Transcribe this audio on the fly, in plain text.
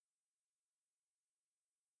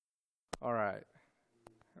All right.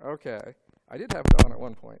 Okay. I did have it on at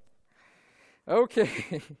one point.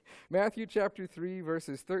 Okay. Matthew chapter 3,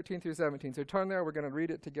 verses 13 through 17. So turn there. We're going to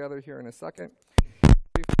read it together here in a second.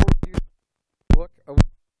 Before you look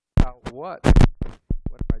about what am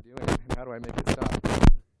I doing and how do I make it stop?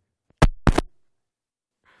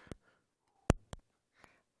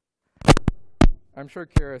 I'm sure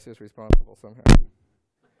Karis is responsible somehow.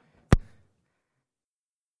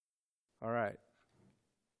 All right.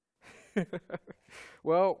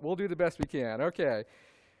 Well, we'll do the best we can. Okay.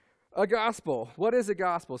 A gospel. What is a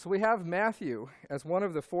gospel? So we have Matthew as one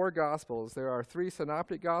of the four gospels. There are three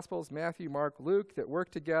synoptic gospels, Matthew, Mark, Luke, that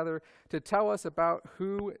work together to tell us about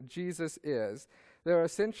who Jesus is. They're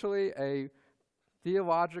essentially a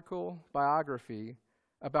theological biography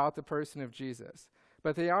about the person of Jesus.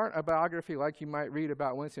 But they aren't a biography like you might read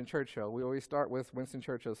about Winston Churchill. We always start with Winston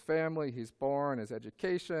Churchill's family, he's born, his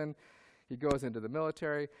education, he goes into the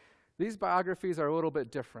military. These biographies are a little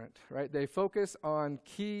bit different, right? They focus on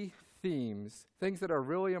key themes, things that are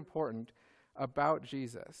really important about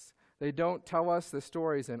Jesus. They don't tell us the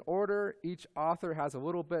stories in order. Each author has a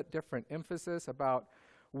little bit different emphasis about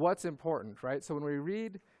what's important, right? So when we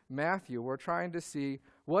read Matthew, we're trying to see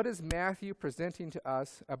what is Matthew presenting to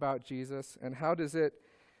us about Jesus and how does it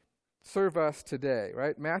serve us today,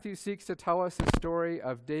 right? Matthew seeks to tell us the story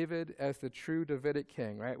of David as the true Davidic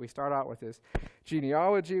king, right? We start out with his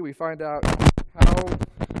genealogy. We find out how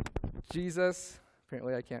Jesus,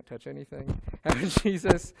 apparently I can't touch anything, how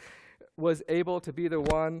Jesus was able to be the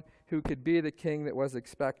one who could be the king that was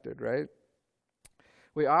expected, right?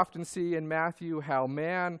 We often see in Matthew how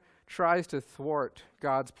man tries to thwart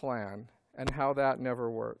God's plan and how that never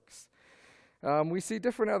works. We see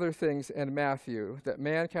different other things in Matthew, that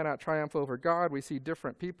man cannot triumph over God. We see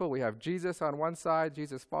different people. We have Jesus on one side,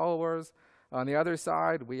 Jesus' followers. On the other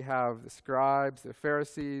side, we have the scribes, the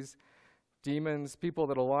Pharisees, demons, people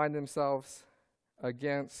that align themselves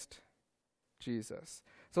against Jesus.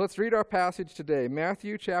 So let's read our passage today,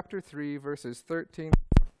 Matthew chapter 3, verses 13.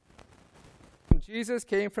 Jesus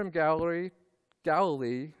came from Galilee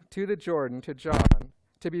to the Jordan to John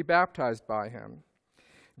to be baptized by him.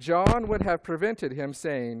 John would have prevented him,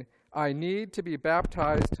 saying, I need to be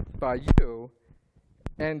baptized by you,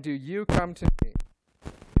 and do you come to me?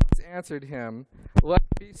 Jesus answered him, let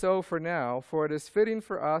it be so for now, for it is fitting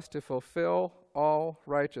for us to fulfill all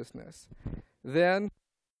righteousness. Then,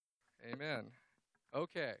 amen.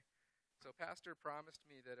 Okay, so Pastor promised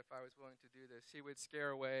me that if I was willing to do this, he would scare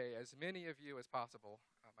away as many of you as possible.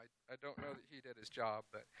 I don't know that he did his job,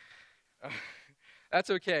 but that's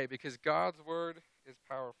okay, because God's word is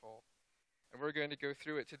powerful, and we're going to go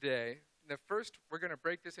through it today. Now, first, we're going to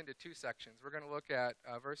break this into two sections. We're going to look at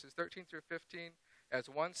verses 13 through 15 as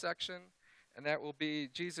one section, and that will be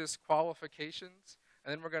Jesus' qualifications,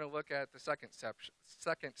 and then we're going to look at the second section,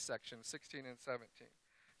 16 and 17.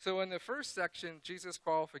 So in the first section, Jesus'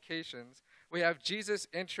 qualifications, we have Jesus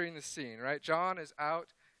entering the scene, right? John is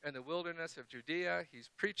out in the wilderness of Judea. He's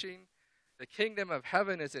preaching. The kingdom of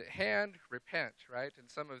heaven is at hand. Repent, right? And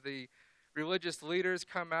some of the religious leaders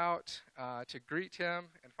come out to greet him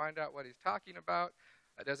and find out what he's talking about.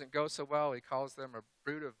 It doesn't go so well. He calls them a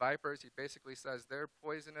brood of vipers. He basically says they're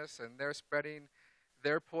poisonous and they're spreading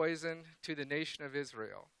their poison to the nation of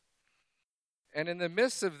Israel. And in the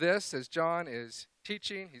midst of this, as John is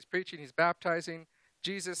teaching, he's preaching, he's baptizing,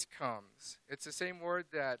 Jesus comes. It's the same word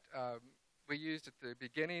that we used at the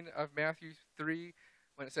beginning of Matthew 3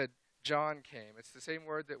 when it said John came. It's the same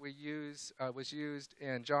word that we was used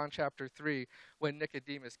in John chapter 3 when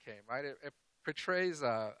Nicodemus came, right? It portrays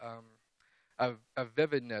a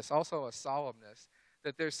vividness, also a solemnness,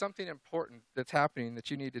 that there's something important that's happening that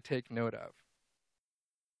you need to take note of.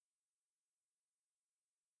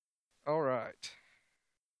 All right.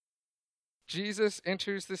 Jesus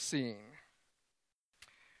enters the scene.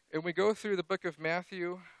 And we go through the book of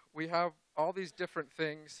Matthew, we have all these different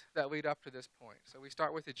things that lead up to this point. So we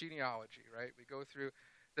start with the genealogy, right? We go through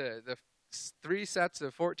the three sets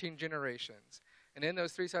of 14 generations. And in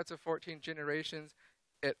those three sets of 14 generations,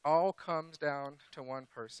 it all comes down to one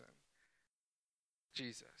person,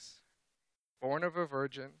 Jesus, born of a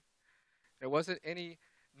virgin. It wasn't any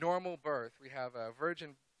normal birth. We have a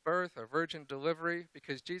virgin birth, a virgin delivery,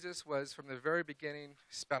 because Jesus was from the very beginning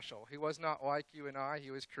special. He was not like you and I. He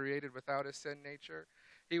was created without a sin nature.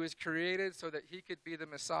 He was created so that he could be the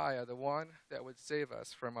Messiah, the one that would save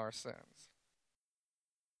us from our sins.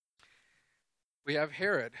 We have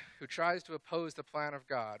Herod, who tries to oppose the plan of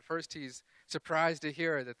God. First, he's surprised to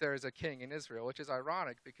hear that there is a king in Israel, which is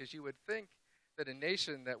ironic because you would think that a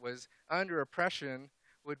nation that was under oppression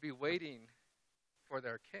would be waiting for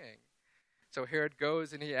their king. So Herod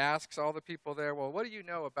goes and he asks all the people there, well, what do you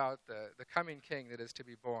know about the coming king that is to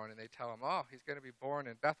be born? And they tell him, oh, he's going to be born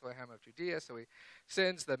in Bethlehem of Judea. So he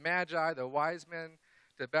sends the Magi, the wise men,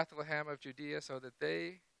 to Bethlehem of Judea so that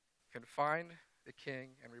they can find the king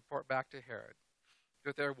and report back to Herod.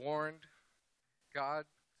 But they're warned, God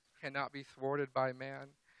cannot be thwarted by man.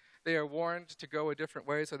 They are warned to go a different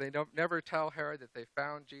way, so they don't never tell Herod that they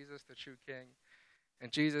found Jesus, the true king.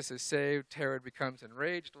 And Jesus is saved. Herod becomes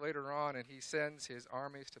enraged later on, and he sends his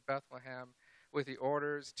armies to Bethlehem with the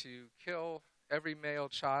orders to kill every male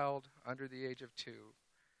child under the age of 2.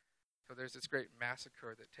 So there's this great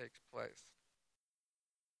massacre that takes place.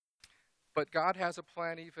 But God has a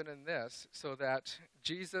plan even in this, so that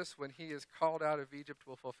Jesus, when he is called out of Egypt,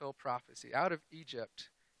 will fulfill prophecy. Out of Egypt,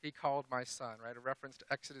 he called my son, right? A reference to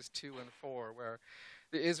Exodus 2 and 4, where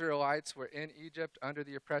the Israelites were in Egypt under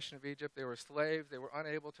the oppression of Egypt. They were slaves. They were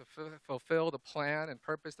unable to fulfill the plan and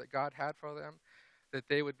purpose that God had for them, that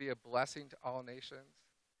they would be a blessing to all nations.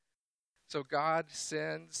 So God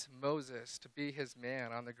sends Moses to be his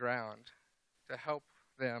man on the ground to help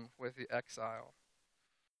them with the exile.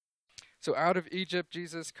 So out of Egypt,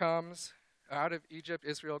 Jesus comes. Out of Egypt,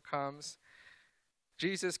 Israel comes.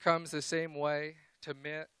 Jesus comes the same way to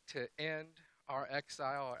end our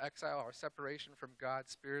exile, our separation from God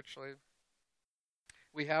spiritually.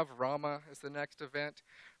 We have Ramah as the next event.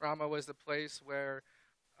 Ramah was the place where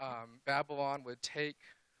Babylon would take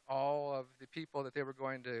all of the people that they were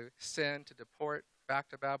going to send to deport back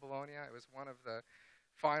to Babylonia. It was one of the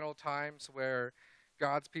final times where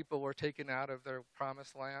God's people were taken out of their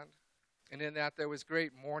promised land. And in that there was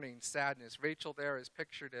great mourning, sadness. Rachel there is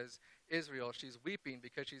pictured as Israel. She's weeping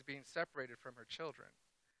because she's being separated from her children.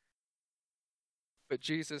 But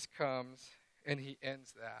Jesus comes and he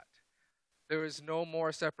ends that. There is no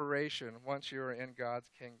more separation once you are in God's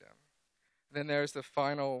kingdom. And then there's the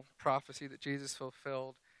final prophecy that Jesus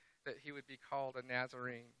fulfilled, that he would be called a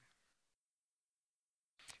Nazarene.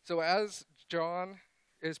 So as John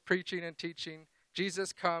is preaching and teaching,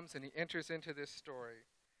 Jesus comes and he enters into this story.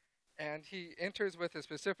 And he enters with a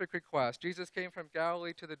specific request. Jesus came from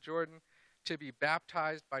Galilee to the Jordan to be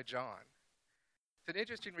baptized by John. It's an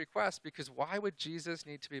interesting request because why would Jesus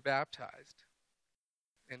need to be baptized?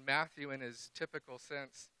 And Matthew, in his typical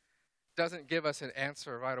sense, doesn't give us an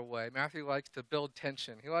answer right away. Matthew likes to build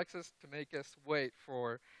tension. He likes us to make us wait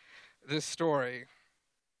for this story.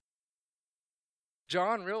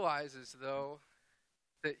 John realizes, though,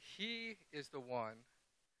 that he is the one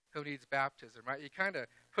who needs baptism, right? He kind of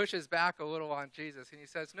pushes back a little on Jesus, and he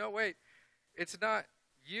says, no, wait, it's not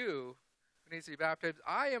you who needs to be baptized.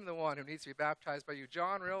 I am the one who needs to be baptized by you.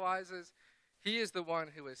 John realizes he is the one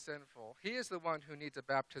who is sinful. He is the one who needs a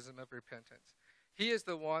baptism of repentance. He is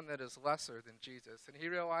the one that is lesser than Jesus, and he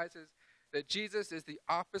realizes that Jesus is the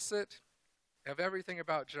opposite of everything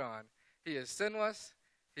about John. He is sinless.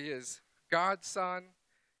 He is God's son.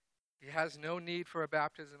 He has no need for a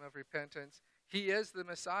baptism of repentance. He is the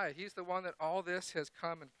Messiah. He's the one that all this has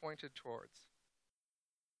come and pointed towards.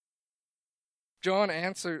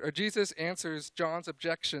 Jesus answers John's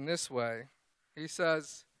objection this way. He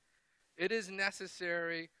says, it is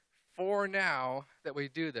necessary for now that we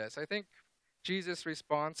do this. I think Jesus'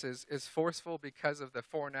 response is forceful because of the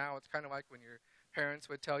for now. It's kind of like when your parents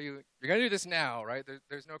would tell you, you're going to do this now, right?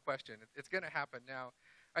 There's no question. It's going to happen now.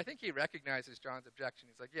 I think he recognizes John's objection.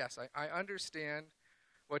 He's like, yes, I understand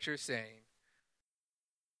what you're saying.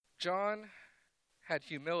 John had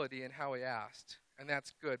humility in how he asked, and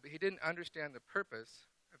that's good, but he didn't understand the purpose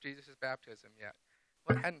of Jesus' baptism yet.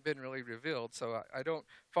 Well, it hadn't been really revealed, so I don't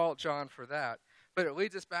fault John for that. But it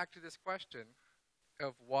leads us back to this question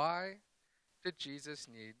of why did Jesus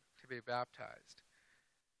need to be baptized?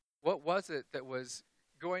 What was it that was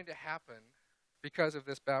going to happen because of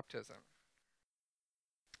this baptism?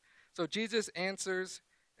 So Jesus answers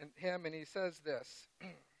him, and he says this,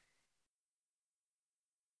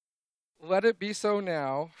 let it be so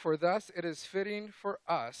now, for thus it is fitting for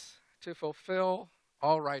us to fulfill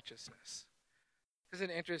all righteousness. This is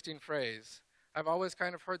an interesting phrase. I've always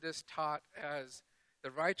kind of heard this taught as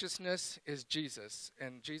the righteousness is Jesus,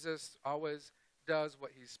 and Jesus always does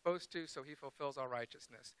what he's supposed to, so he fulfills all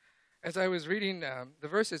righteousness. As I was reading the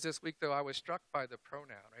verses this week, though, I was struck by the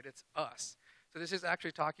pronoun, right? It's us. So this is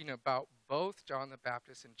actually talking about both John the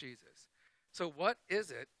Baptist and Jesus. So what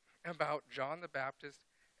is it about John the Baptist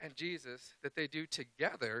and Jesus that they do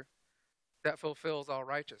together that fulfills all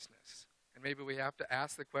righteousness? And maybe we have to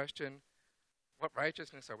ask the question, what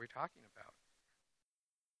righteousness are we talking about?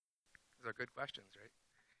 Those are good questions, right?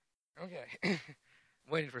 Okay.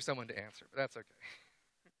 I'm waiting for someone to answer, but that's okay.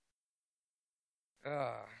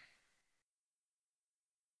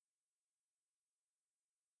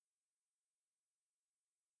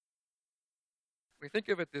 We think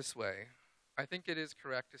of it this way. I think it is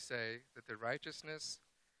correct to say that the righteousness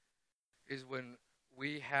is when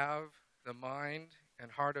we have the mind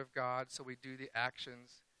and heart of God, so we do the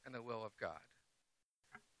actions and the will of God.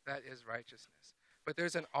 That is righteousness. But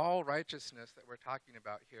there's an all righteousness that we're talking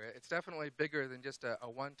about here. It's definitely bigger than just a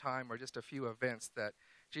one-time or just a few events that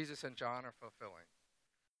Jesus and John are fulfilling.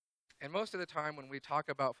 And most of the time when we talk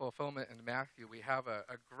about fulfillment in Matthew, we have a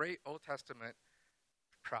great Old Testament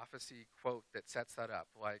prophecy quote that sets that up,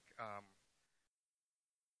 like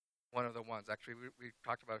one of the ones. Actually, we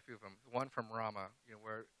talked about a few of them. One from Ramah,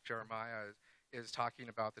 where Jeremiah is talking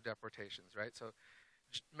about the deportations, right? So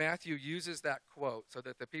Matthew uses that quote so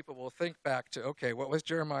that the people will think back to, okay, what was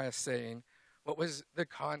Jeremiah saying? What was the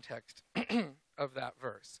context of that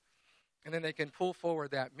verse? And then they can pull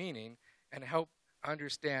forward that meaning and help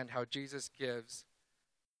understand how Jesus gives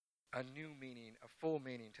a new meaning, a full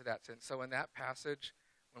meaning to that sense. So in that passage,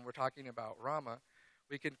 when we're talking about Ramah,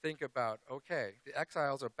 we can think about, okay, the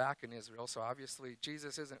exiles are back in Israel, so obviously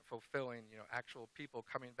Jesus isn't fulfilling, actual people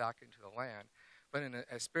coming back into the land. But in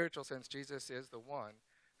a spiritual sense, Jesus is the one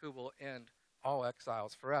who will end all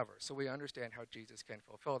exiles forever. So we understand how Jesus can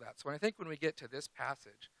fulfill that. So I think when we get to this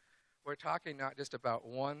passage, we're talking not just about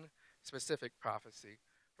one specific prophecy.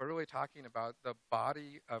 We're really talking about the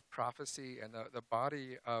body of prophecy and the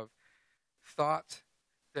body of thought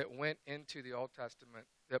that went into the Old Testament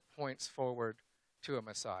that points forward to a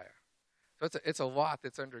Messiah. So it's a lot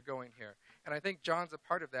that's undergoing here. And I think John's a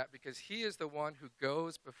part of that because he is the one who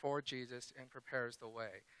goes before Jesus and prepares the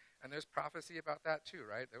way. And there's prophecy about that too,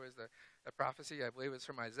 right? There was a prophecy, I believe it was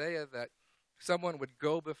from Isaiah, that someone would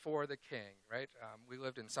go before the king, right? We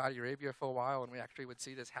lived in Saudi Arabia for a while, and we actually would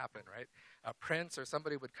see this happen, right? A prince or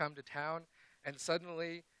somebody would come to town, and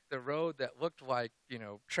suddenly the road that looked like,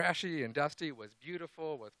 trashy and dusty was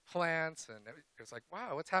beautiful with plants, and it was like,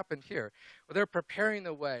 wow, what's happened here? Well, they're preparing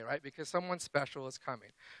the way, right? Because someone special is coming.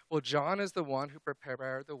 Well, John is the one who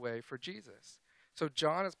prepared the way for Jesus. So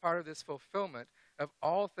John is part of this fulfillment of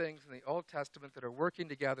all things in the Old Testament that are working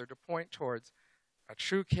together to point towards a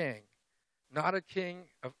true king, not a king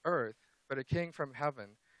of earth, but a king from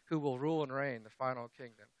heaven who will rule and reign the final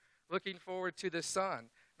kingdom. Looking forward to the Son,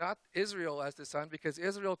 not Israel as the Son, because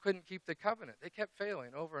Israel couldn't keep the covenant. They kept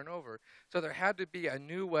failing over and over. So there had to be a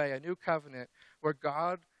new way, a new covenant, where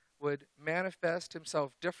God would manifest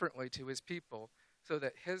himself differently to his people so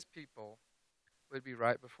that his people would be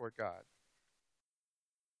right before God.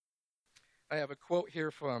 I have a quote here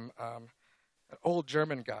from an old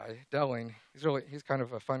German guy, Delling. He's kind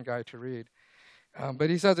of a fun guy to read. But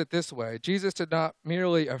he says it this way: Jesus did not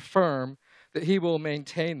merely affirm that he will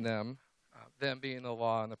maintain them being the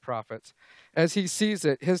law and the prophets. As he sees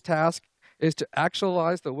it, his task is to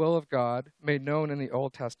actualize the will of God made known in the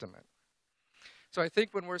Old Testament. So I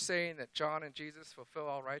think when we're saying that John and Jesus fulfill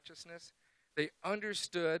all righteousness, they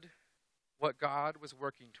understood what God was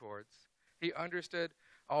working towards. He understood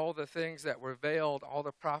all the things that were veiled, all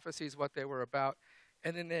the prophecies, what they were about,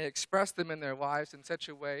 and then they expressed them in their lives in such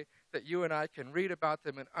a way that you and I can read about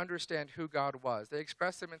them and understand who God was. They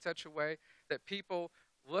expressed them in such a way that people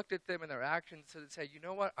looked at them and their actions and say, you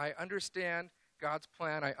know what, I understand God's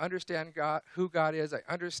plan. I understand God, who God is. I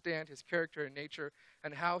understand his character and nature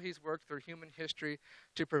and how he's worked through human history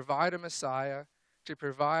to provide a Messiah, to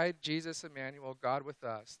provide Jesus Emmanuel, God with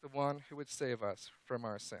us, the one who would save us from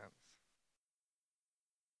our sins.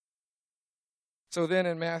 So then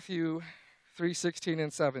in Matthew 3:16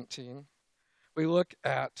 and 17, we look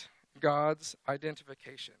at God's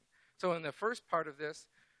identification. So in the first part of this,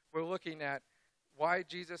 we're looking at why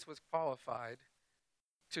Jesus was qualified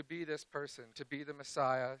to be this person, to be the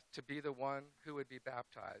Messiah, to be the one who would be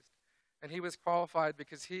baptized. And he was qualified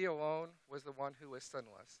because he alone was the one who was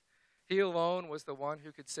sinless. He alone was the one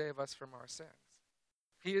who could save us from our sins.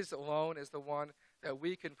 He alone is the one that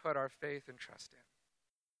we can put our faith and trust in.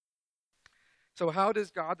 So how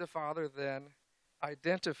does God the Father then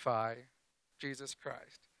identify Jesus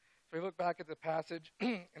Christ? So we look back at the passage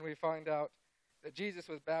and we find out that Jesus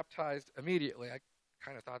was baptized immediately. I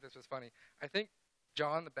kind of thought this was funny. I think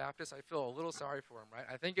John the Baptist, I feel a little sorry for him, right?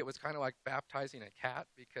 I think it was kind of like baptizing a cat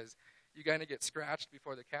because you kind of get scratched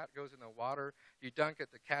before the cat goes in the water. You dunk it,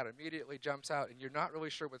 the cat immediately jumps out, and you're not really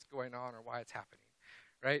sure what's going on or why it's happening,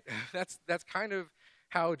 right? That's kind of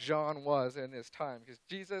how John was in this time, because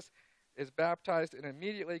Jesus is baptized and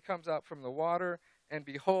immediately comes up from the water, and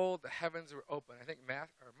behold, the heavens were open. I think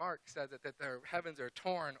Mark said that the heavens are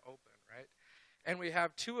torn open, right? And we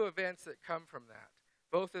have two events that come from that.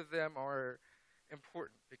 Both of them are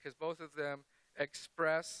important because both of them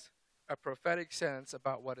express a prophetic sense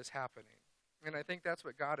about what is happening. And I think that's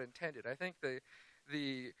what God intended. I think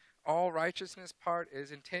the all righteousness part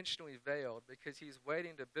is intentionally veiled because he's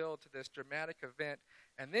waiting to build to this dramatic event,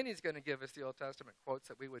 and then he's going to give us the Old Testament quotes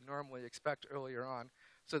that we would normally expect earlier on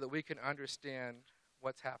so that we can understand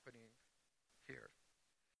what's happening here.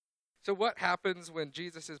 So what happens when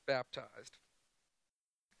Jesus is baptized?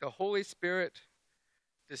 The Holy Spirit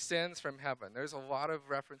descends from heaven. There's a lot of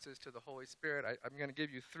references to the Holy Spirit. I'm going to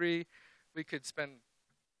give you three. We could spend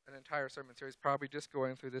an entire sermon series probably just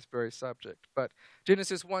going through this very subject. But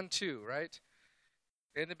Genesis 1:2, right?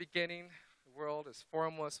 In the beginning, the world is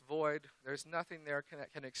formless, void. There's nothing there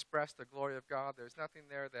that can express the glory of God. There's nothing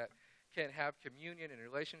there that can have communion and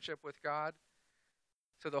relationship with God.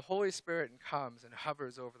 So the Holy Spirit comes and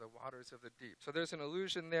hovers over the waters of the deep. So there's an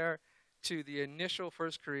allusion there to the initial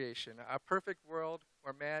first creation, a perfect world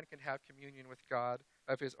where man can have communion with God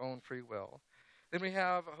of his own free will. Then we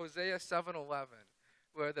have Hosea 7:11,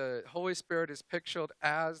 where the Holy Spirit is pictured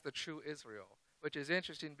as the true Israel, which is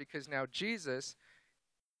interesting because now Jesus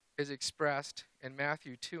is expressed in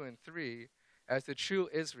Matthew 2 and 3 as the true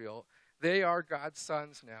Israel. They are God's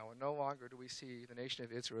sons now, and no longer do we see the nation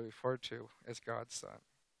of Israel referred to as God's son.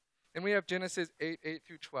 And we have Genesis 8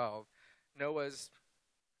 through 12. Noah's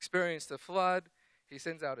experienced the flood. He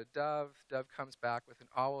sends out a dove. Dove comes back with an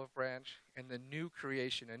olive branch, and the new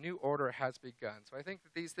creation, a new order has begun. So I think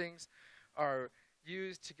that these things are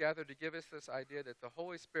used together to give us this idea that the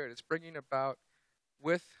Holy Spirit is bringing about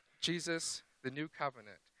with Jesus the new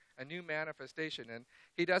covenant, a new manifestation. And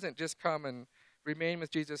he doesn't just come and remain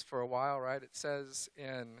with Jesus for a while, right? It says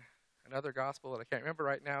in another gospel that I can't remember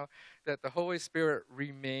right now that the Holy Spirit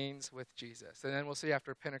remains with Jesus. And then we'll see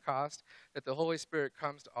after Pentecost that the Holy Spirit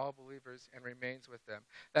comes to all believers and remains with them.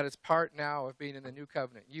 That is part now of being in the new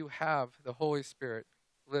covenant. You have the Holy Spirit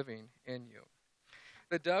living in you.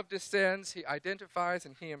 The dove descends, he identifies,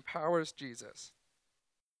 and he empowers Jesus.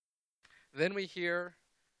 Then we hear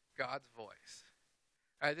God's voice.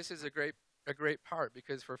 This is a great part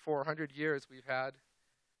because for 400 years we've had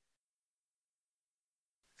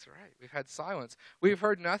silence. We've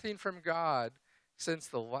heard nothing from God since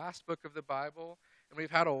the last book of the Bible, and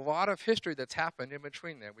we've had a lot of history that's happened in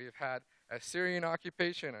between there. We've had a Syrian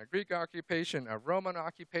occupation, a Greek occupation, a Roman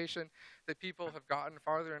occupation. The people have gotten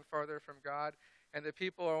farther and farther from God, and the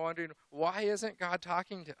people are wondering, why isn't God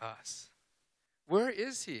talking to us? Where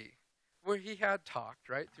is he? Where he had talked,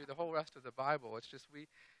 right, through the whole rest of the Bible. It's just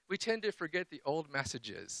we tend to forget the old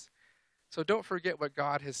messages. So don't forget what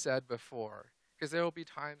God has said before, because there will be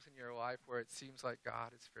times in your life where it seems like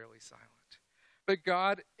God is fairly silent. But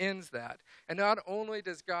God ends that. And not only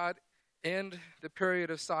does God end the period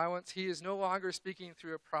of silence, he is no longer speaking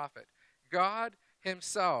through a prophet. God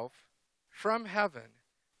himself, from heaven,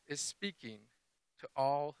 is speaking to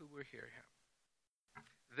all who will hear him.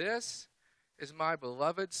 This is my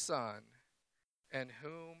beloved Son, in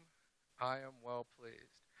whom I am well pleased.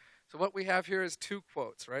 So what we have here is two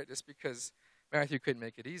quotes, right? Just because Matthew couldn't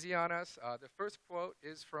make it easy on us. The first quote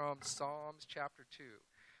is from Psalms chapter 2.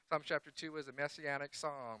 Psalms chapter 2 is a messianic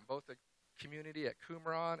psalm. Both the community at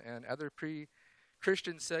Qumran and other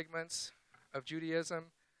pre-Christian segments of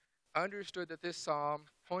Judaism understood that this psalm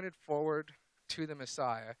pointed forward to the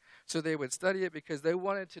Messiah. So they would study it because they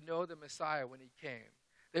wanted to know the Messiah when he came.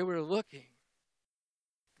 They were looking.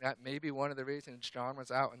 That may be one of the reasons John was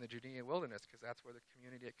out in the Judean wilderness, because that's where the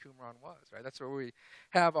community at Qumran was, right? That's where we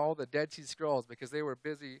have all the Dead Sea Scrolls, because they were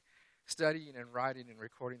busy studying and writing and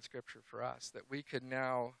recording Scripture for us, that we could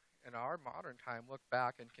now, in our modern time, look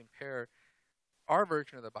back and compare our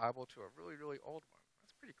version of the Bible to a really, really old one.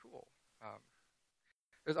 That's pretty cool.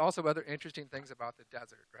 There's also other interesting things about the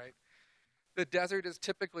desert, right? The desert is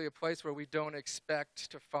typically a place where we don't expect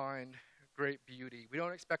to find great beauty. We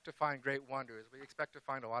don't expect to find great wonders. We expect to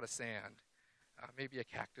find a lot of sand, maybe a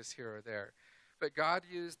cactus here or there. But God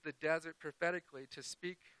used the desert prophetically to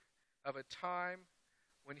speak of a time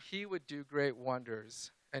when he would do great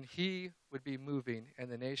wonders and he would be moving in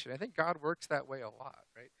the nation. I think God works that way a lot,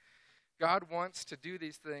 right? God wants to do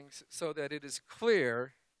these things so that it is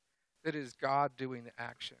clear that it is God doing the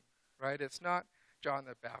action, right? It's not John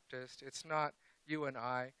the Baptist. It's not you and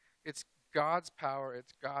I. It's God's power.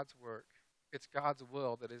 It's God's work. It's God's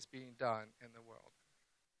will that is being done in the world.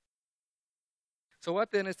 So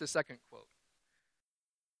what then is the second quote?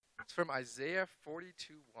 It's from Isaiah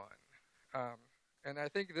 42:1. And I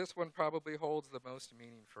think this one probably holds the most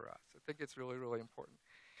meaning for us. I think it's really, really important.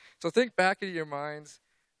 So think back in your minds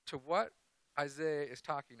to what Isaiah is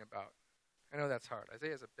talking about. I know that's hard.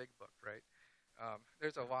 Isaiah is a big book, right?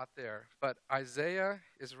 There's a lot there. But Isaiah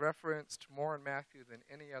is referenced more in Matthew than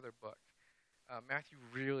any other book. Matthew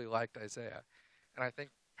really liked Isaiah. And I think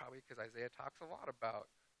probably because Isaiah talks a lot about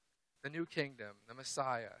the new kingdom, the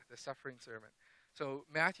Messiah, the suffering servant. So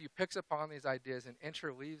Matthew picks up on these ideas and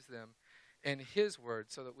interleaves them in his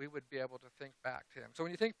words so that we would be able to think back to him. So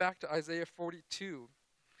when you think back to Isaiah 42,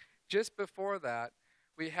 just before that,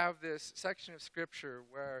 we have this section of Scripture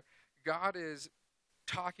where God is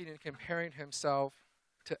talking and comparing himself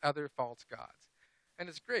to other false gods. And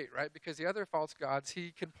it's great, right? Because the other false gods,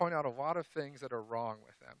 he can point out a lot of things that are wrong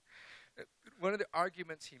with them. One of the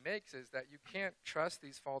arguments he makes is that you can't trust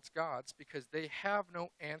these false gods because they have no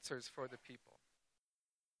answers for the people.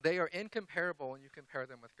 They are incomparable when you compare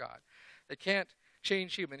them with God. They can't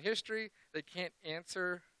change human history. They can't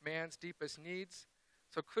answer man's deepest needs.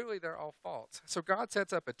 So clearly they're all false. So God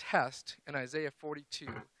sets up a test in Isaiah 42.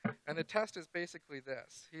 And the test is basically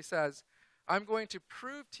this. He says, I'm going to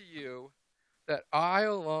prove to you that I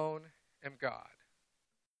alone am God.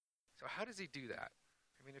 So how does he do that?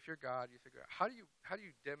 I mean, if you're God, you figure out, how do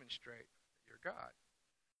you demonstrate that you're God?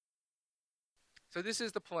 So this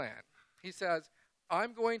is the plan. He says,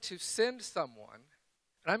 I'm going to send someone,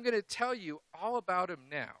 and I'm going to tell you all about him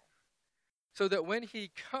now, so that when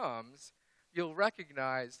he comes, you'll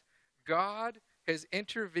recognize God has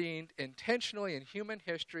intervened intentionally in human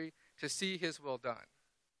history to see his will done.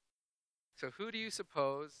 So who do you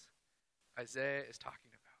suppose Isaiah is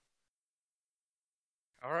talking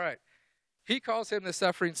about? All right. He calls him the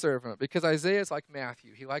suffering servant because Isaiah is like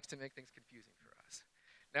Matthew. He likes to make things confusing for us.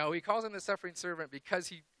 Now, he calls him the suffering servant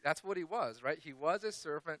because that's what he was, right? He was a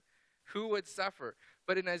servant who would suffer.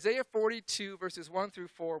 But in Isaiah 42, verses 1 through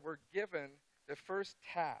 4, we're given the first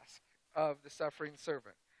task of the suffering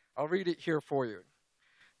servant. I'll read it here for you.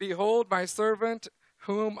 Behold, my servant,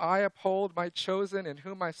 whom I uphold, my chosen, in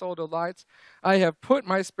whom my soul delights. I have put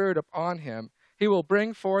my spirit upon him. He will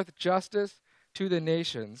bring forth justice to the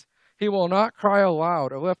nations. He will not cry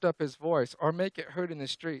aloud or lift up his voice or make it heard in the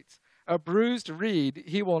streets. A bruised reed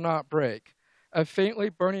he will not break. A faintly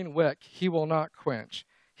burning wick he will not quench.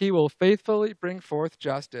 He will faithfully bring forth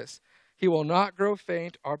justice. He will not grow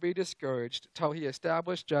faint or be discouraged till he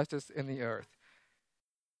establish justice in the earth.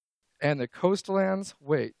 And the coastlands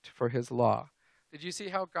wait for his law. Did you see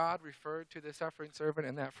how God referred to the suffering servant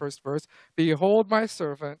in that first verse? Behold my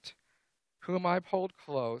servant, whom I hold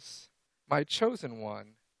close, my chosen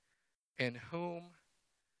one, in whom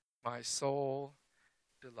my soul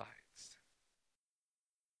delights.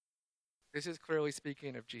 This is clearly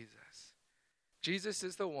speaking of Jesus. Jesus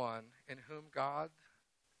is the one in whom God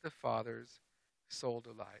the Father's soul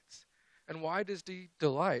delights. And why does he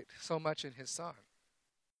delight so much in his Son?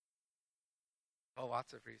 Oh,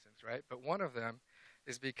 lots of reasons, right? But one of them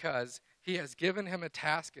is because he has given him a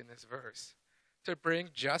task in this verse to bring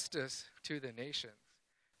justice to the nations.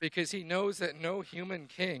 Because he knows that no human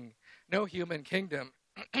king, no human kingdom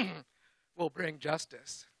will bring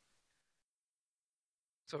justice.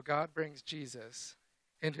 So God brings Jesus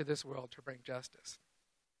into this world to bring justice.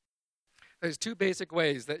 There's two basic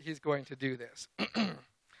ways that he's going to do this.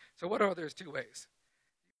 So what are those two ways?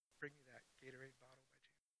 Bring me that Gatorade bottle by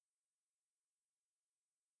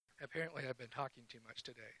chance. Apparently I've been talking too much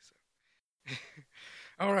today. So,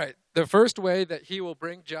 all right. The first way that he will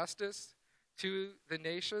bring justice to the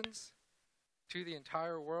nations, to the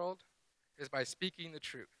entire world, is by speaking the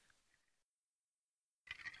truth.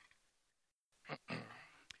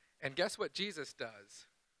 And guess what Jesus does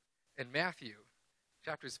in Matthew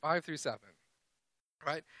chapters 5 through 7,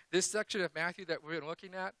 right? This section of Matthew that we've been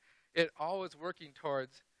looking at, it all is working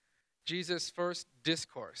towards Jesus' first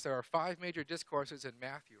discourse. There are 5 major discourses in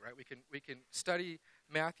Matthew, right? We can study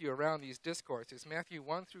Matthew around these discourses. Matthew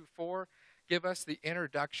 1 through 4 give us the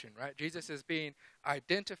introduction, right? Jesus is being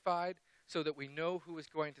identified so that we know who is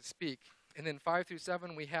going to speak. And then 5 through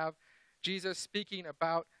 7, we have Jesus speaking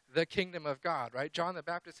about the kingdom of God, right? John the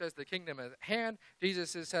Baptist says the kingdom is at hand.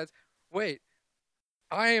 Jesus says, wait,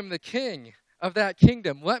 I am the king of that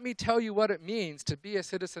kingdom. Let me tell you what it means to be a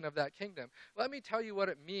citizen of that kingdom. Let me tell you what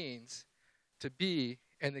it means to be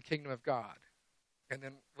in the kingdom of God. And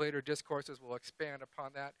then later discourses will expand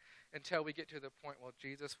upon that until we get to the point where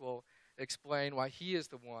Jesus will explain why he is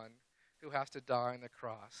the one who has to die on the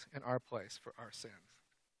cross in our place for our sins.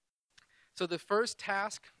 So the first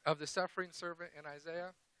task of the suffering servant in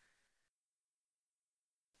Isaiah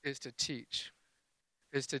is to teach,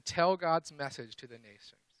 is to tell God's message to the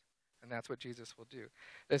nations. And that's what Jesus will do.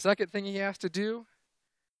 The second thing he has to do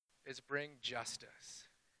is bring justice.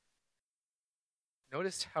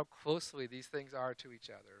 Notice how closely these things are to each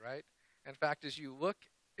other, right? In fact, as you look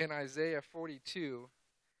in Isaiah 42,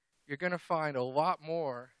 you're going to find a lot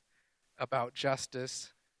more about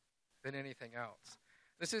justice than anything else.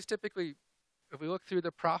 This is typically, if we look through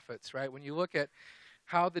the prophets, right? When you look at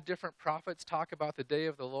how the different prophets talk about the day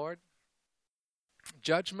of the Lord,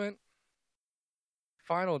 Judgment,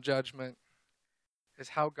 final judgment, is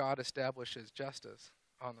how God establishes justice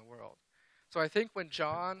on the world. So I think when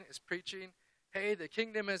John is preaching, hey, the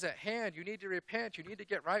kingdom is at hand, you need to repent, you need to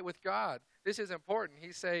get right with God, this is important.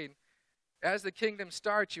 He's saying, as the kingdom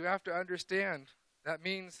starts, you have to understand that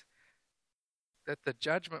means that the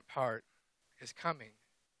judgment part is coming.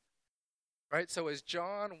 Right? So as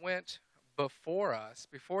John went before us,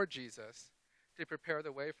 before Jesus, to prepare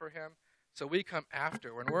the way for him, so we come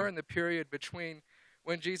after. When we're in the period between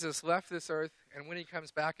when Jesus left this earth and when he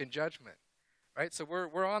comes back in judgment. Right? So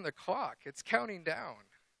we're on the clock. It's counting down.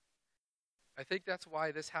 I think that's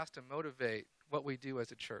why this has to motivate what we do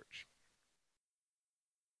as a church.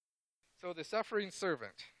 So the suffering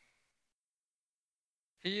servant,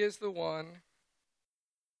 he is the one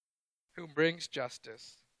who brings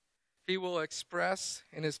justice. He will express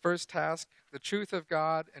in his first task the truth of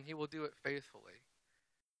God, and he will do it faithfully.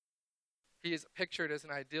 He is pictured as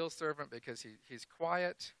an ideal servant because he's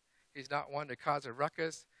quiet. He's not one to cause a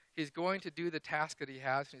ruckus. He's going to do the task that he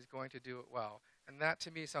has, and he's going to do it well. And that,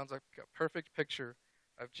 to me, sounds like a perfect picture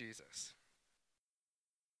of Jesus.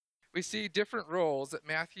 We see different roles that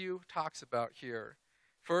Matthew talks about here.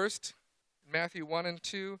 First, in Matthew 1 and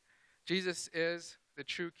 2, Jesus is the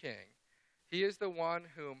true king. He is the one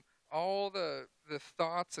whom all the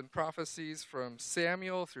thoughts and prophecies from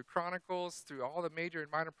Samuel through Chronicles, through all the major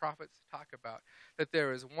and minor prophets talk about, that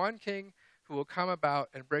there is one king who will come about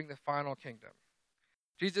and bring the final kingdom.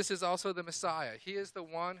 Jesus is also the Messiah. He is the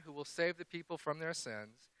one who will save the people from their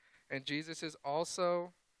sins. And Jesus is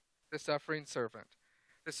also the suffering servant.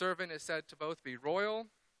 The servant is said to both be royal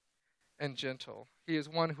and gentle. He is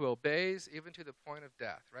one who obeys even to the point of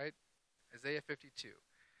death, right? Isaiah 52.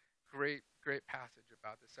 Great passage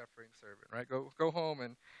about the suffering servant, right? Go home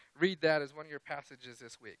and read that as one of your passages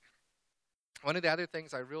this week. One of the other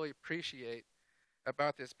things I really appreciate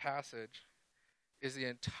about this passage is the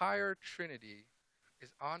entire Trinity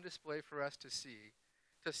is on display for us to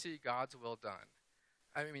see God's will done.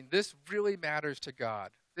 I mean, this really matters to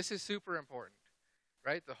God. This is super important,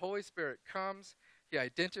 right? The Holy Spirit comes, he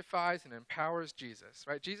identifies and empowers Jesus,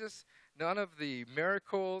 right? Jesus, none of the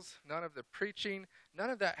miracles, none of the preaching, none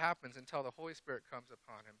of that happens until the Holy Spirit comes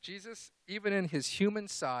upon him. Jesus, even in his human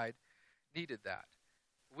side, needed that.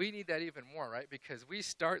 We need that even more, right? Because we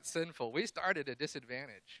start sinful. We start at a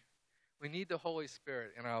disadvantage. We need the Holy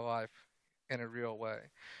Spirit in our life in a real way.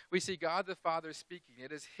 We see God the Father speaking.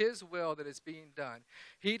 It is his will that is being done.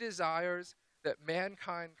 He desires that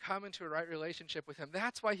mankind come into a right relationship with him.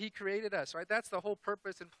 That's why he created us, right? That's the whole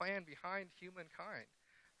purpose and plan behind humankind.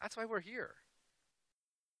 That's why we're here.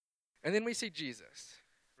 And then we see Jesus,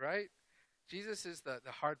 right? Jesus is the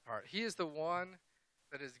hard part. He is the one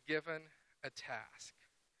that is given a task.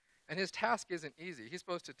 And his task isn't easy. He's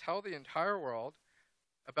supposed to tell the entire world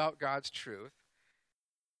about God's truth.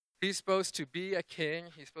 He's supposed to be a king.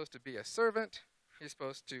 He's supposed to be a servant. He's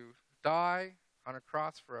supposed to die on a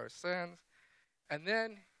cross for our sins. And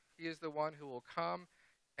then he is the one who will come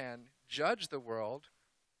and judge the world.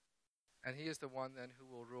 And he is the one then who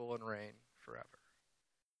will rule and reign forever.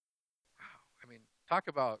 Wow. I mean, talk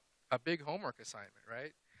about a big homework assignment,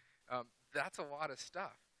 right? That's a lot of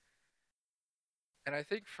stuff. And I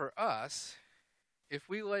think for us, if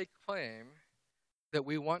we lay claim that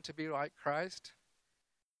we want to be like Christ,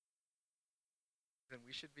 then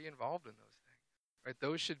we should be involved in those things, right?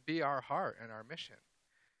 Those should be our heart and our mission.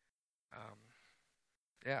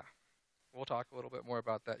 Yeah, we'll talk a little bit more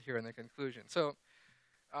about that here in the conclusion. So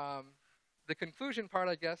the conclusion part,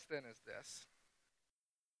 I guess, then is this.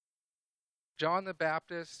 John the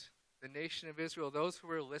Baptist, the nation of Israel, those who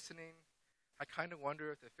were listening, I kind of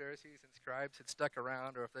wonder if the Pharisees and scribes had stuck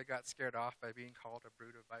around or if they got scared off by being called a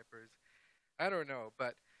brood of vipers. I don't know,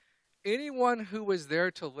 but anyone who was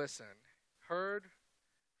there to listen heard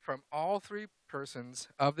from all three persons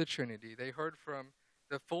of the Trinity. They heard from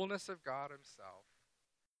the fullness of God himself.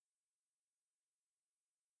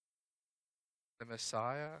 The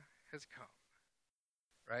Messiah has come,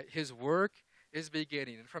 right? His work is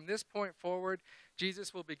beginning. And from this point forward,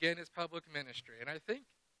 Jesus will begin his public ministry. And I think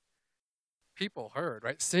people heard,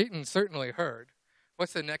 right? Satan certainly heard.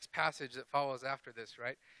 What's the next passage that follows after this,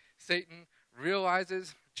 right? Satan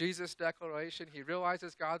realizes Jesus' declaration. He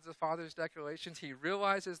realizes God the Father's declarations. He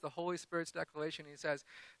realizes the Holy Spirit's declaration. He says,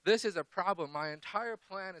 this is a problem. My entire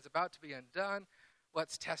plan is about to be undone.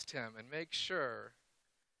 Let's test him and make sure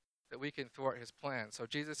that we can thwart his plan. So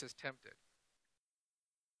Jesus is tempted.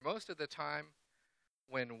 Most of the time,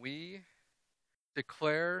 when we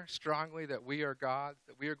declare strongly that we are God,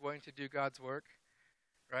 that we are going to do God's work,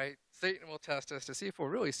 right? Satan will test us to see if we're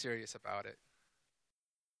really serious about it.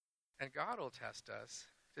 And God will test us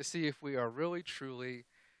to see if we are really, truly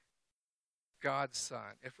God's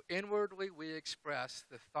son, if inwardly we express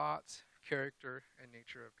the thoughts, character, and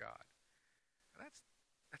nature of God. And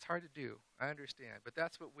that's hard to do, I understand, but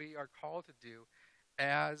that's what we are called to do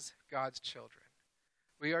as God's children.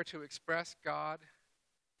 We are to express God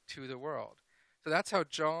to the world. So that's how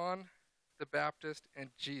John the Baptist and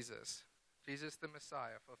Jesus the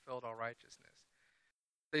Messiah, fulfilled all righteousness.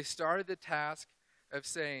 They started the task of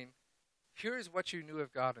saying, here is what you knew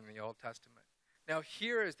of God in the Old Testament. Now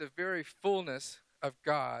here is the very fullness of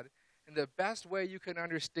God in the best way you can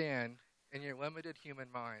understand in your limited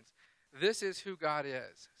human minds. This is who God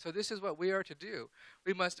is. So this is what we are to do.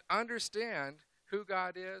 We must understand who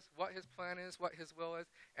God is, what his plan is, what his will is,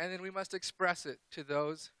 and then we must express it to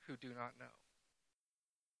those who do not know.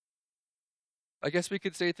 I guess we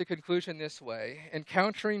could say at the conclusion this way: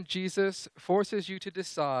 encountering Jesus forces you to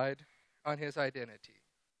decide on his identity.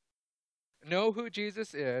 Know who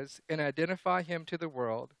Jesus is and identify him to the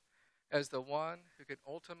world as the one who can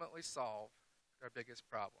ultimately solve our biggest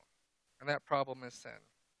problem, and that problem is sin.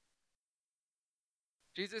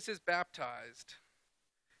 Jesus is baptized.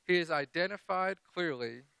 He is identified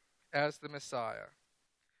clearly as the Messiah.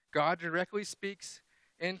 God directly speaks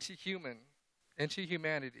into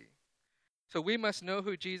humanity. So we must know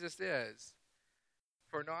who Jesus is.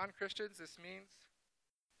 For non-Christians, this means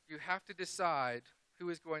you have to decide who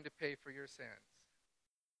is going to pay for your sins.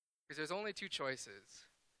 Because there's only two choices.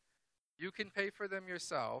 You can pay for them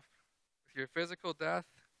yourself with your physical death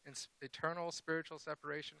and eternal spiritual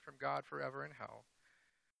separation from God forever in hell.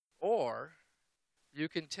 Or you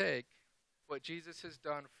can take what Jesus has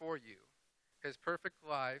done for you, his perfect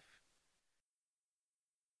life,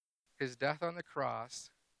 his death on the cross,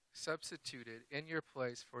 substituted in your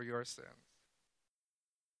place for your sins.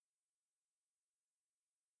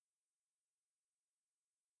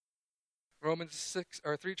 Romans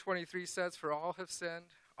 3:23 says, for all have sinned,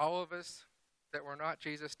 all of us that were not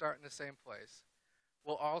Jesus start in the same place.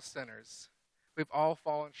 We're all sinners. We've all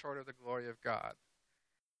fallen short of the glory of God.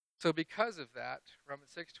 So because of that,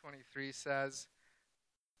 Romans 6:23 says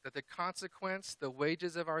that the consequence, the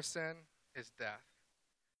wages of our sin, is death.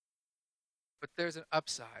 But there's an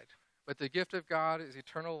upside. But the gift of God is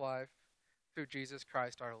eternal life through Jesus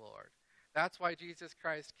Christ our Lord. That's why Jesus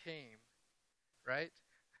Christ came, right?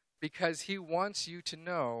 Because he wants you to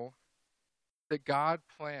know that God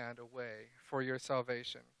planned a way for your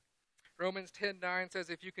salvation. Romans 10:9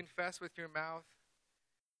 says, if you confess with your mouth,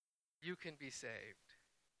 you can be saved.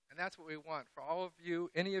 And that's what we want for all of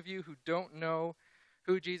you, any of you who don't know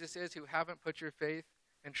who Jesus is, who haven't put your faith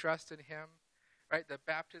and trust in him, right? The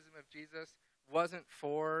baptism of Jesus wasn't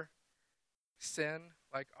for sin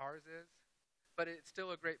like ours is, but it's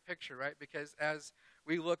still a great picture, right? Because as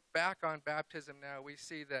we look back on baptism now, we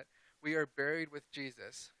see that we are buried with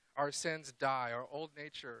Jesus. Our sins die. Our old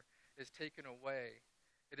nature is taken away.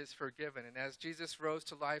 It is forgiven. And as Jesus rose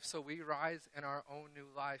to life, so we rise in our own new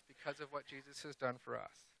life because of what Jesus has done for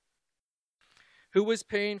us. Who was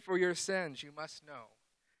paying for your sins? You must know.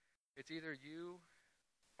 It's either you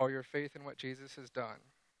or your faith in what Jesus has done.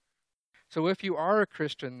 So if you are a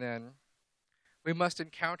Christian, then we must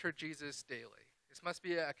encounter Jesus daily. This must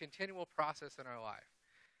be a continual process in our life.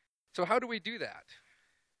 So how do we do that?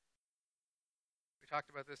 We talked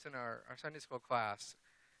about this in our Sunday school class.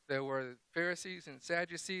 There were Pharisees and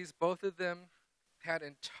Sadducees. Both of them had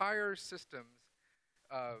entire systems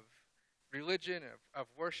of religion, of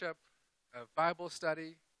worship, of Bible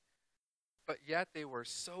study, but yet they were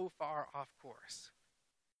so far off course.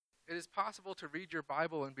 It is possible to read your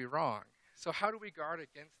Bible and be wrong. So how do we guard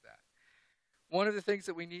against that? One of the things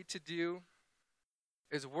that we need to do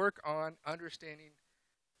is work on understanding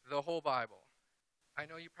the whole Bible. I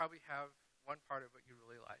know you probably have one part of it you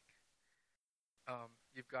really like.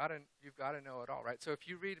 You've got to know it all, right? So if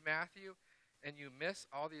you read Matthew and you miss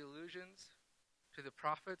all the allusions to the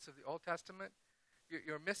prophets of the Old Testament,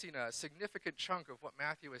 you're missing a significant chunk of what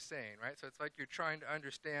Matthew is saying, right? So it's like you're trying to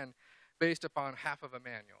understand based upon half of a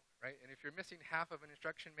manual, right? And if you're missing half of an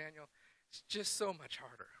instruction manual, it's just so much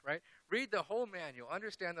harder, right? Read the whole manual,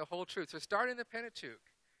 understand the whole truth. So start in the Pentateuch,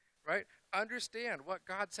 right? Understand what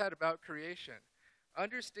God said about creation.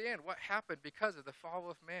 Understand what happened because of the fall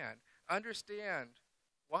of man. Understand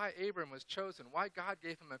why Abram was chosen, why God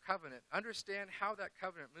gave him a covenant. Understand how that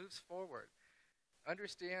covenant moves forward.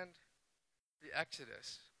 Understand the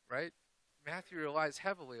Exodus, right? Matthew relies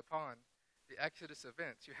heavily upon the Exodus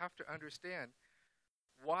events. You have to understand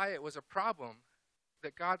why it was a problem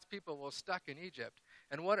that God's people were stuck in Egypt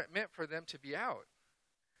and what it meant for them to be out.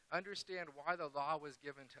 Understand why the law was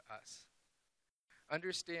given to us.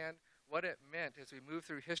 Understand what it meant as we move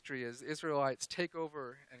through history as Israelites take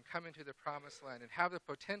over and come into the promised land and have the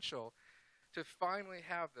potential to finally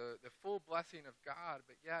have the full blessing of God,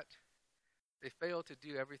 but yet they fail to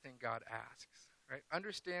do everything God asks, right?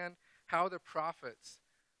 Understand how the prophets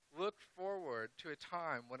look forward to a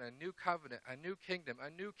time when a new covenant, a new kingdom, a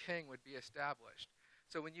new king would be established.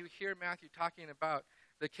 So when you hear Matthew talking about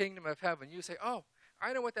the kingdom of heaven, you say, oh,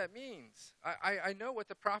 I know what that means. I know what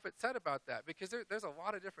the prophet said about that, because there's a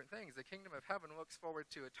lot of different things. The kingdom of heaven looks forward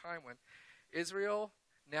to a time when Israel,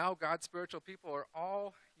 now God's spiritual people, are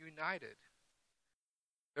all united.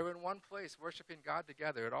 They're in one place worshiping God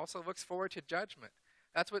together. It also looks forward to judgment.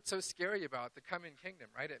 That's what's so scary about the coming kingdom,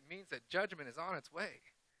 right? It means that judgment is on its way.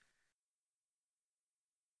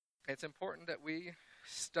 It's important that we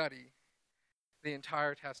study the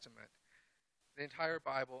entire Testament, the entire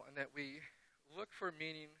Bible, and that we look for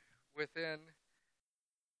meaning within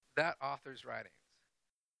that author's writings,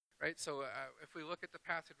 right? So if we look at the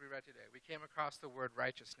passage we read today, we came across the word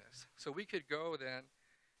righteousness. So we could go then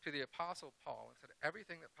to the Apostle Paul and said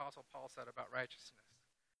everything that Apostle Paul said about righteousness.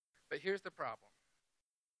 But here's the problem.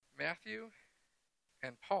 Matthew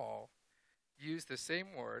and Paul use the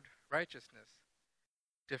same word, righteousness,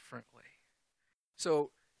 differently.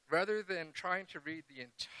 So rather than trying to read the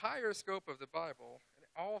entire scope of the Bible and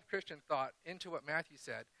all of Christian thought into what Matthew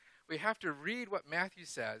said, we have to read what Matthew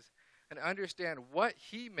says and understand what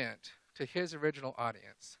he meant to his original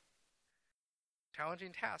audience.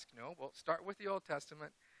 Challenging task, no? Well, start with the Old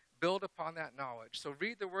Testament, build upon that knowledge. So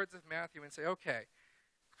read the words of Matthew and say, okay,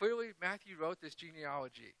 clearly Matthew wrote this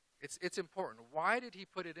genealogy. It's important. Why did he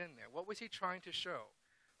put it in there? What was he trying to show?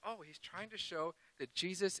 Oh, he's trying to show that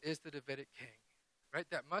Jesus is the Davidic king, right?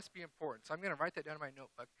 That must be important. So I'm going to write that down in my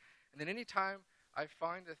notebook. And then anytime I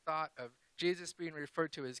find the thought of Jesus being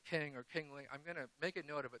referred to as king or kingly, I'm going to make a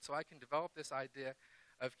note of it so I can develop this idea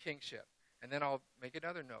of kingship. And then I'll make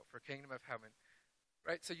another note for kingdom of heaven,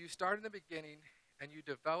 right? So you start in the beginning and you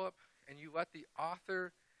develop and you let the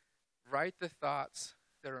author write the thoughts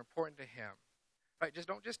that are important to him, right?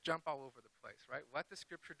 Don't just jump all over the place, right? Let the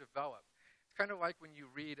scripture develop. It's kind of like when you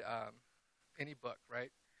read any book,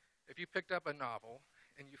 right? If you picked up a novel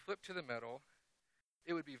and you flip to the middle,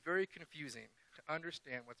 it would be very confusing to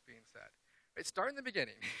understand what's being said. Right? Start in the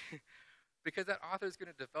beginning because that author is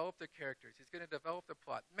going to develop the characters. He's going to develop the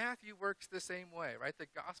plot. Matthew works the same way, right? The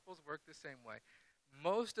Gospels work the same way.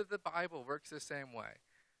 Most of the Bible works the same way.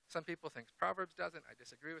 Some people think Proverbs doesn't. I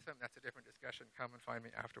disagree with them. That's a different discussion. Come and find me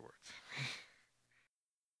afterwards.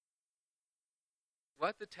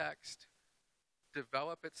 Let the text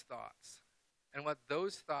develop its thoughts, and let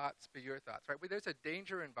those thoughts be your thoughts, right? There's a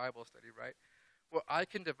danger in Bible study, right? Well, I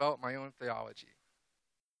can develop my own theology.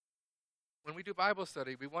 When we do Bible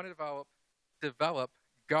study, we want to develop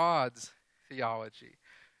God's theology.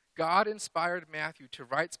 God inspired Matthew to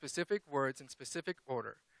write specific words in specific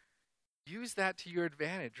order. Use that to your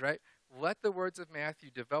advantage, right? Let the words of Matthew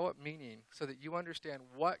develop meaning so that you understand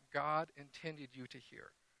what God intended you to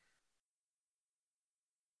hear.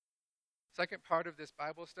 Second part of this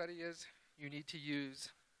Bible study is you need to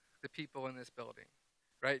use the people in this building,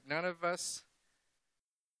 right? None of us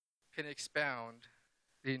can expound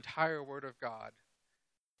the entire Word of God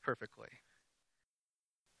perfectly.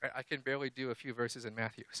 Right? I can barely do a few verses in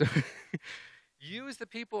Matthew. So use the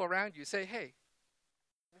people around you. Say, hey,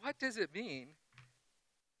 what does it mean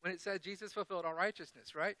when it says Jesus fulfilled all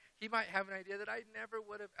righteousness, right? He might have an idea that I never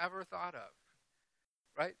would have ever thought of,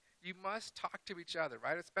 right? You must talk to each other,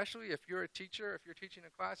 right? Especially if you're a teacher, if you're teaching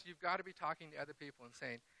a class, you've got to be talking to other people and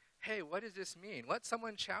saying, hey, what does this mean? Let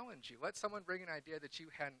someone challenge you. Let someone bring an idea that you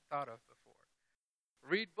hadn't thought of before.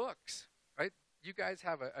 Read books, right? You guys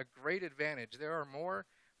have a great advantage. There are more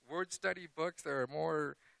word study books. There are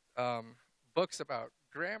more books about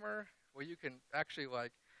grammar where you can actually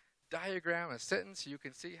diagram a sentence. You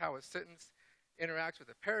can see how a sentence interacts with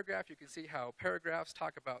a paragraph. You can see how paragraphs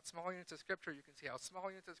talk about small units of Scripture. You can see how small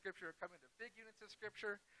units of Scripture come into big units of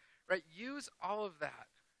Scripture, right? Use all of that.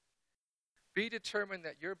 Be determined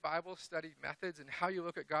that your Bible study methods and how you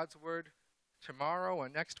look at God's Word tomorrow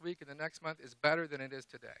and next week and the next month is better than it is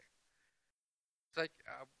today. It's like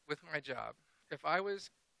with my job. If I was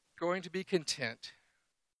going to be content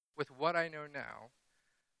with what I know now,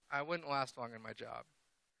 I wouldn't last long in my job.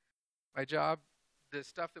 My job, the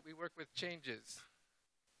stuff that we work with changes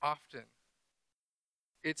often.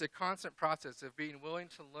 It's a constant process of being willing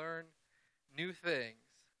to learn new things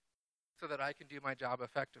so that I can do my job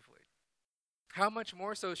effectively. How much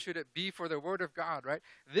more so should it be for the Word of God, right?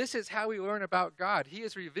 This is how we learn about God. He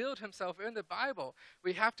has revealed himself in the Bible.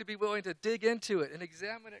 We have to be willing to dig into it and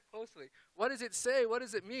examine it closely. What does it say? What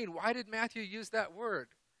does it mean? Why did Matthew use that word?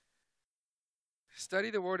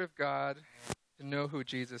 Study the Word of God to know who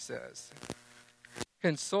Jesus is.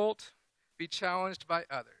 Consult, be challenged by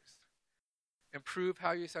others. Improve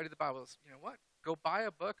how you study the Bible. You know what? Go buy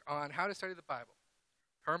a book on how to study the Bible.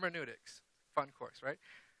 Hermeneutics, fun course, right?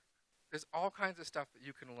 There's all kinds of stuff that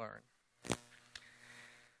you can learn.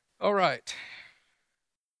 All right.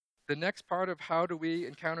 The next part of how do we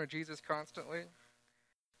encounter Jesus constantly?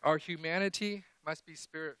 Our humanity must be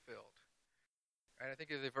spirit-filled. Right? I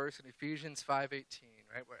think of the verse in Ephesians 5:18,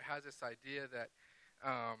 right, where it has this idea that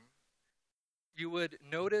you would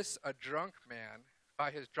notice a drunk man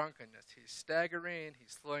by his drunkenness. He's staggering,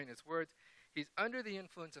 he's slurring his words, he's under the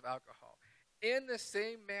influence of alcohol. In the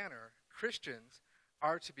same manner, Christians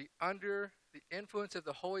are to be under the influence of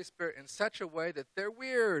the Holy Spirit in such a way that they're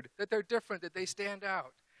weird, that they're different, that they stand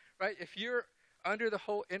out. Right? If you're under the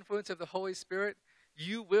whole influence of the Holy Spirit,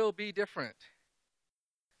 you will be different.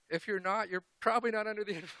 If you're not, you're probably not under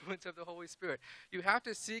the influence of the Holy Spirit. You have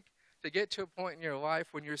to seek to get to a point in your life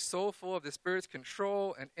when you're so full of the Spirit's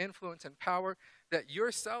control and influence and power that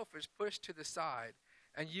yourself is pushed to the side,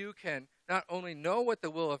 and you can not only know what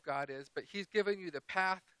the will of God is, but He's given you the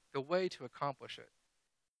path, the way to accomplish it.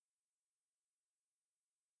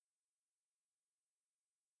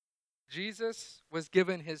 Jesus was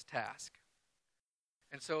given His task,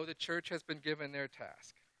 and so the church has been given their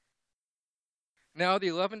task. Now the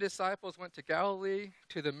 11 disciples went to Galilee,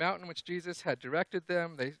 to the mountain which Jesus had directed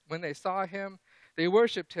them. When they saw Him, they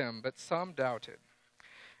worshipped Him, but some doubted.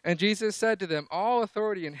 And Jesus said to them, "All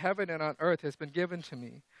authority in heaven and on earth has been given to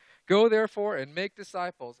me. Go therefore and make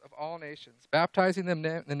disciples of all nations, baptizing them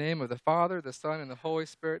in the name of the Father, the Son, and the Holy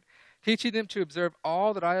Spirit, teaching them to observe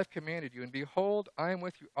all that I have commanded you. And behold, I am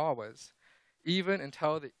with you always, even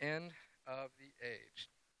until the end of the age."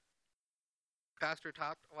 Pastor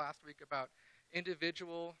talked last week about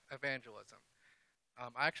individual evangelism.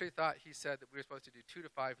 I actually thought he said that we were supposed to do 2 to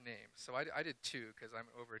 5 names, so I did 2 because I'm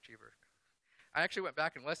an overachiever. I actually went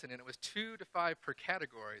back and listened, and it was 2 to 5 per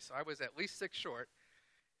category, so I was at least 6 short.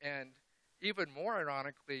 And even more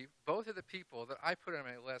ironically, both of the people that I put on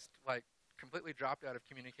my list completely dropped out of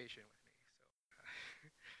communication with me.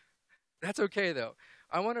 So that's okay, though.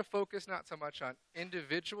 I want to focus not so much on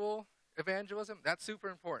individual evangelism. That's super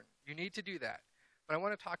important. You need to do that. But I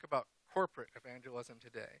want to talk about corporate evangelism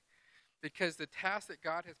today, because the task that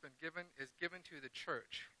God has been given is given to the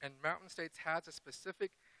church, and Mountain States has a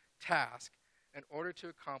specific task in order to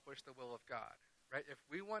accomplish the will of God. Right? If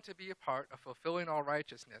we want to be a part of fulfilling all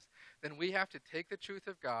righteousness, then we have to take the truth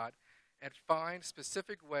of God and find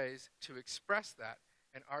specific ways to express that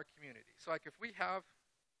in our community. So if we have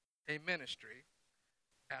a ministry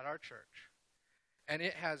at our church, and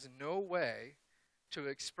it has no way to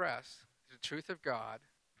express the truth of God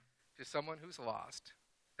to someone who's lost,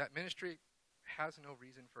 that ministry has no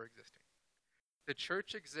reason for existing. The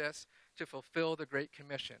church exists to fulfill the Great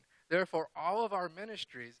Commission. Therefore, all of our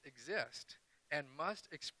ministries exist and must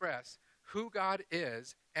express who God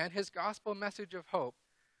is and His gospel message of hope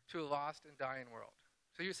to a lost and dying world.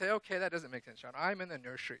 So you say, okay, that doesn't make sense, John. I'm in the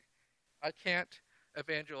nursery. I can't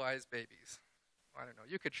evangelize babies. I don't know.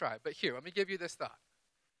 You could try. But here, let me give you this thought.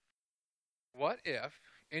 What if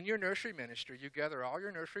in your nursery ministry you gather all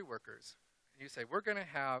your nursery workers and you say, we're going to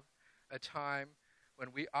have a time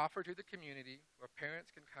when we offer to the community where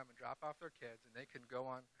parents can come and drop off their kids and they can go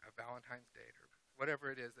on a Valentine's date or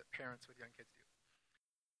whatever it is that parents with young kids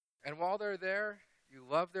do. And while they're there, you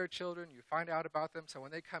love their children, you find out about them, so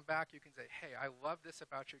when they come back, you can say, hey, I love this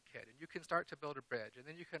about your kid, and you can start to build a bridge. And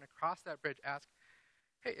then you can, across that bridge, ask,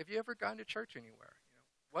 hey, have you ever gone to church anywhere?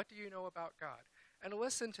 What do you know about God? And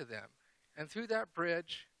listen to them. And through that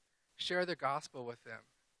bridge, share the gospel with them.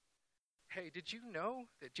 Hey, did you know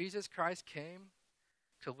that Jesus Christ came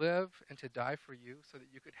to live and to die for you so that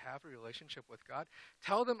you could have a relationship with God?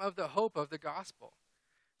 Tell them of the hope of the gospel,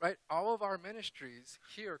 right? All of our ministries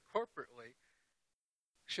here corporately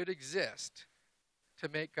should exist to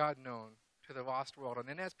make God known to the lost world. And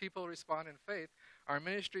then as people respond in faith, our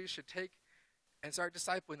ministries should take and start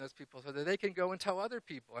discipling those people so that they can go and tell other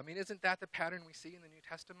people. I mean, isn't that the pattern we see in the New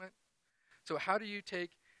Testament? So how do you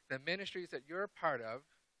take the ministries that you're a part of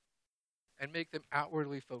and make them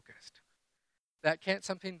outwardly focused? That can't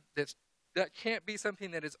be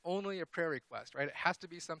something that is only a prayer request, right? It has to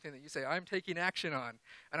be something that you say, I'm taking action on,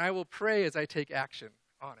 and I will pray as I take action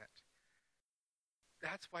on it.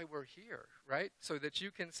 That's why we're here, right? So that you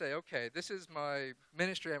can say, okay, this is my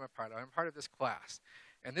ministry I'm a part of. I'm part of this class.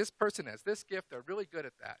 And this person has this gift. They're really good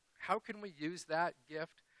at that. How can we use that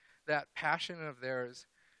gift, that passion of theirs,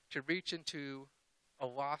 to reach into a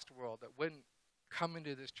lost world that wouldn't come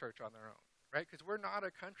into this church on their own? right? Because we're not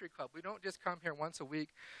a country club. We don't just come here once a week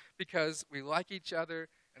because we like each other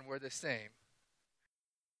and we're the same,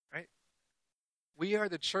 right? We are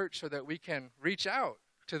the church so that we can reach out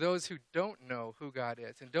to those who don't know who God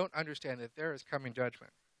is and don't understand that there is coming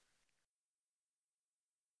judgment.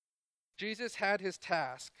 Jesus had his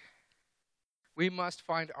task. We must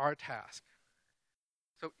find our task.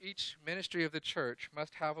 So each ministry of the church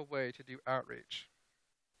must have a way to do outreach.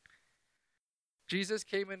 Jesus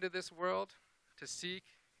came into this world to seek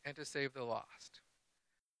and to save the lost.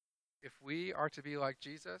 If we are to be like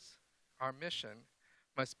Jesus, our mission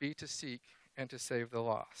must be to seek and to save the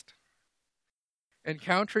lost.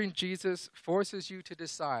 Encountering Jesus forces you to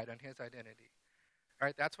decide on his identity. All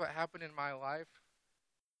right, that's what happened in my life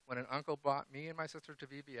when an uncle brought me and my sister to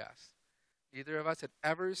VBS. Neither of us had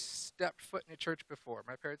ever stepped foot in a church before.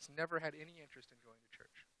 My parents never had any interest in going to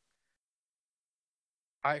church.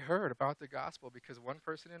 I heard about the gospel because one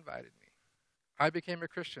person invited me. I became a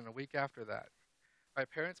Christian a week after that. My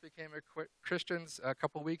parents became Christians a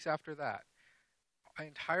couple weeks after that. My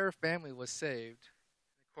entire family was saved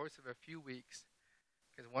in the course of a few weeks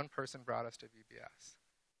because one person brought us to VBS.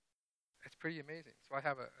 It's pretty amazing. So I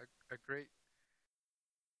have a great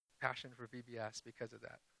passion for VBS because of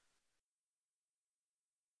that.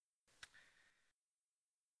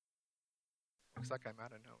 Looks like I'm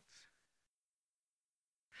out of notes.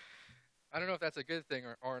 I don't know if that's a good thing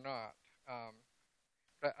or not.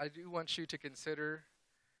 But I do want you to consider,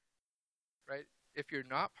 right, if you're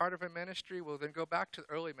not part of a ministry, well, then go back to the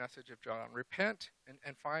early message of John. Repent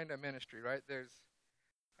and find a ministry, right?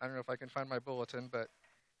 I don't know if I can find my bulletin, but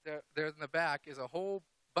there in the back is a whole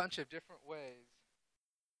bunch of different ways,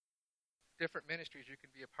 different ministries you can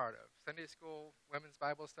be a part of. Sunday school, women's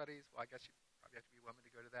Bible studies. Well, I guess you probably have to be a woman to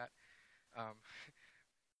go to that.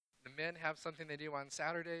 The men have something they do on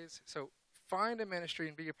Saturdays. So find a ministry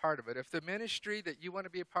and be a part of it. If the ministry that you want to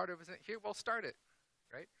be a part of isn't here, well, start it,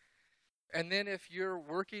 right? And then if you're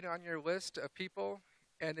working on your list of people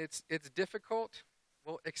and it's difficult,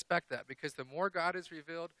 well, expect that, because the more God is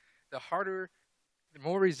revealed, the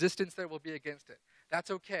more resistance there will be against it. That's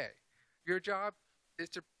okay. Your job is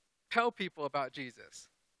to tell people about Jesus.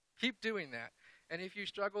 Keep doing that. And if you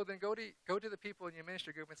struggle, then go to the people in your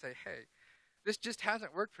ministry group and say, hey, this just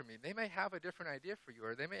hasn't worked for me. They may have a different idea for you,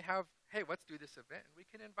 or they may have, hey, let's do this event, and we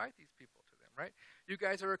can invite these people to them, right? You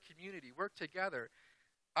guys are a community. Work together.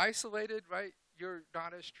 Isolated, right, you're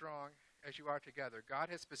not as strong as you are together. God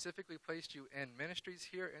has specifically placed you in ministries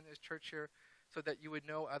here, in this church here, so that you would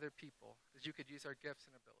know other people, that you could use our gifts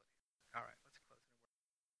and abilities. All right, let's close in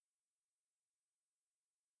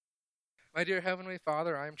a word. My dear Heavenly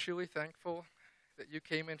Father, I am truly thankful that you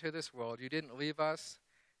came into this world. You didn't leave us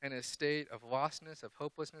in a state of lostness, of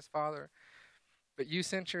hopelessness, Father, but you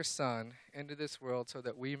sent your Son into this world so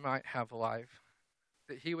that we might have life,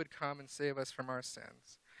 that he would come and save us from our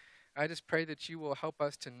sins. I just pray that you will help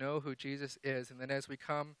us to know who Jesus is, and that as we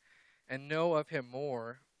come and know of him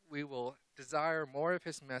more, we will desire more of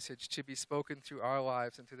his message to be spoken through our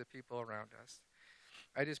lives and to the people around us.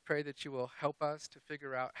 I just pray that you will help us to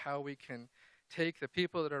figure out how we can take the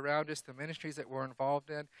people that are around us, the ministries that we're involved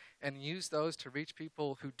in, and use those to reach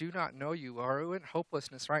people who do not know you or are in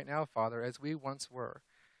hopelessness right now, Father, as we once were.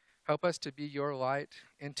 Help us to be your light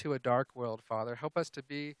into a dark world, Father. Help us to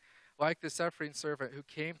be like the suffering servant who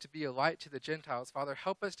came to be a light to the Gentiles. Father,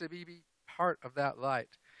 help us to be part of that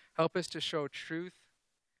light. Help us to show truth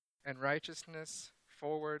and righteousness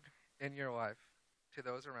forward in your life to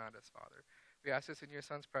those around us, Father. We ask this in your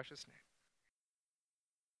Son's precious name.